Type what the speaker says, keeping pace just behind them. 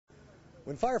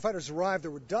When firefighters arrived,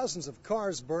 there were dozens of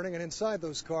cars burning, and inside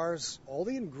those cars, all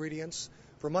the ingredients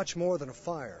for much more than a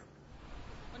fire.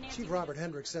 Chief Robert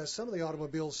Hendricks says some of the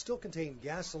automobiles still contain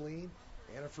gasoline,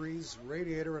 antifreeze,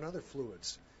 radiator, and other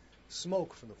fluids.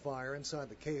 Smoke from the fire inside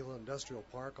the Cahill Industrial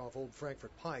Park off Old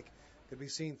Frankfort Pike could be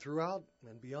seen throughout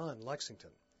and beyond Lexington.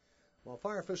 While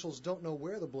fire officials don't know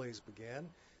where the blaze began,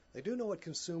 they do know it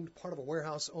consumed part of a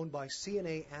warehouse owned by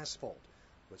C&A Asphalt,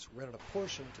 which rented a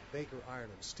portion to Baker Iron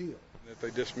and Steel. That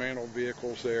they dismantled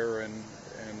vehicles there and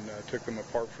took them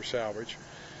apart for salvage,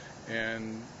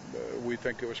 and we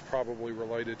think it was probably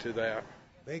related to that.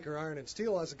 Baker Iron and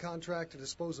Steel has a contract to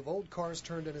dispose of old cars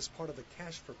turned in as part of the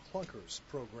Cash for Clunkers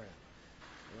program.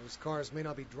 Those cars may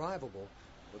not be drivable,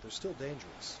 but they're still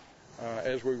dangerous.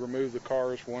 As we remove the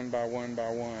cars one by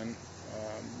one,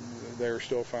 they're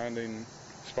still finding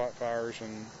spot fires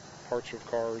and parts of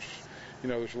cars.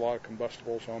 There's a lot of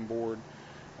combustibles on board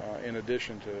in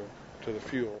addition to the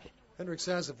fuel. Hendricks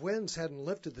says if winds hadn't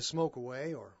lifted the smoke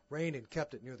away or rain had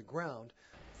kept it near the ground,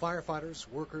 firefighters,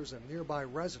 workers, and nearby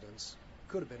residents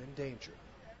could have been in danger.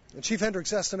 And Chief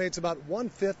Hendricks estimates about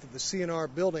one-fifth of the C&R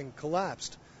building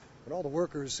collapsed, but all the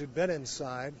workers who'd been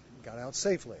inside got out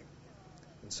safely.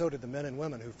 And so did the men and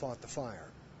women who fought the fire.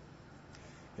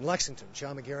 In Lexington,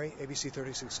 John McGarry, ABC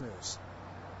 36 News.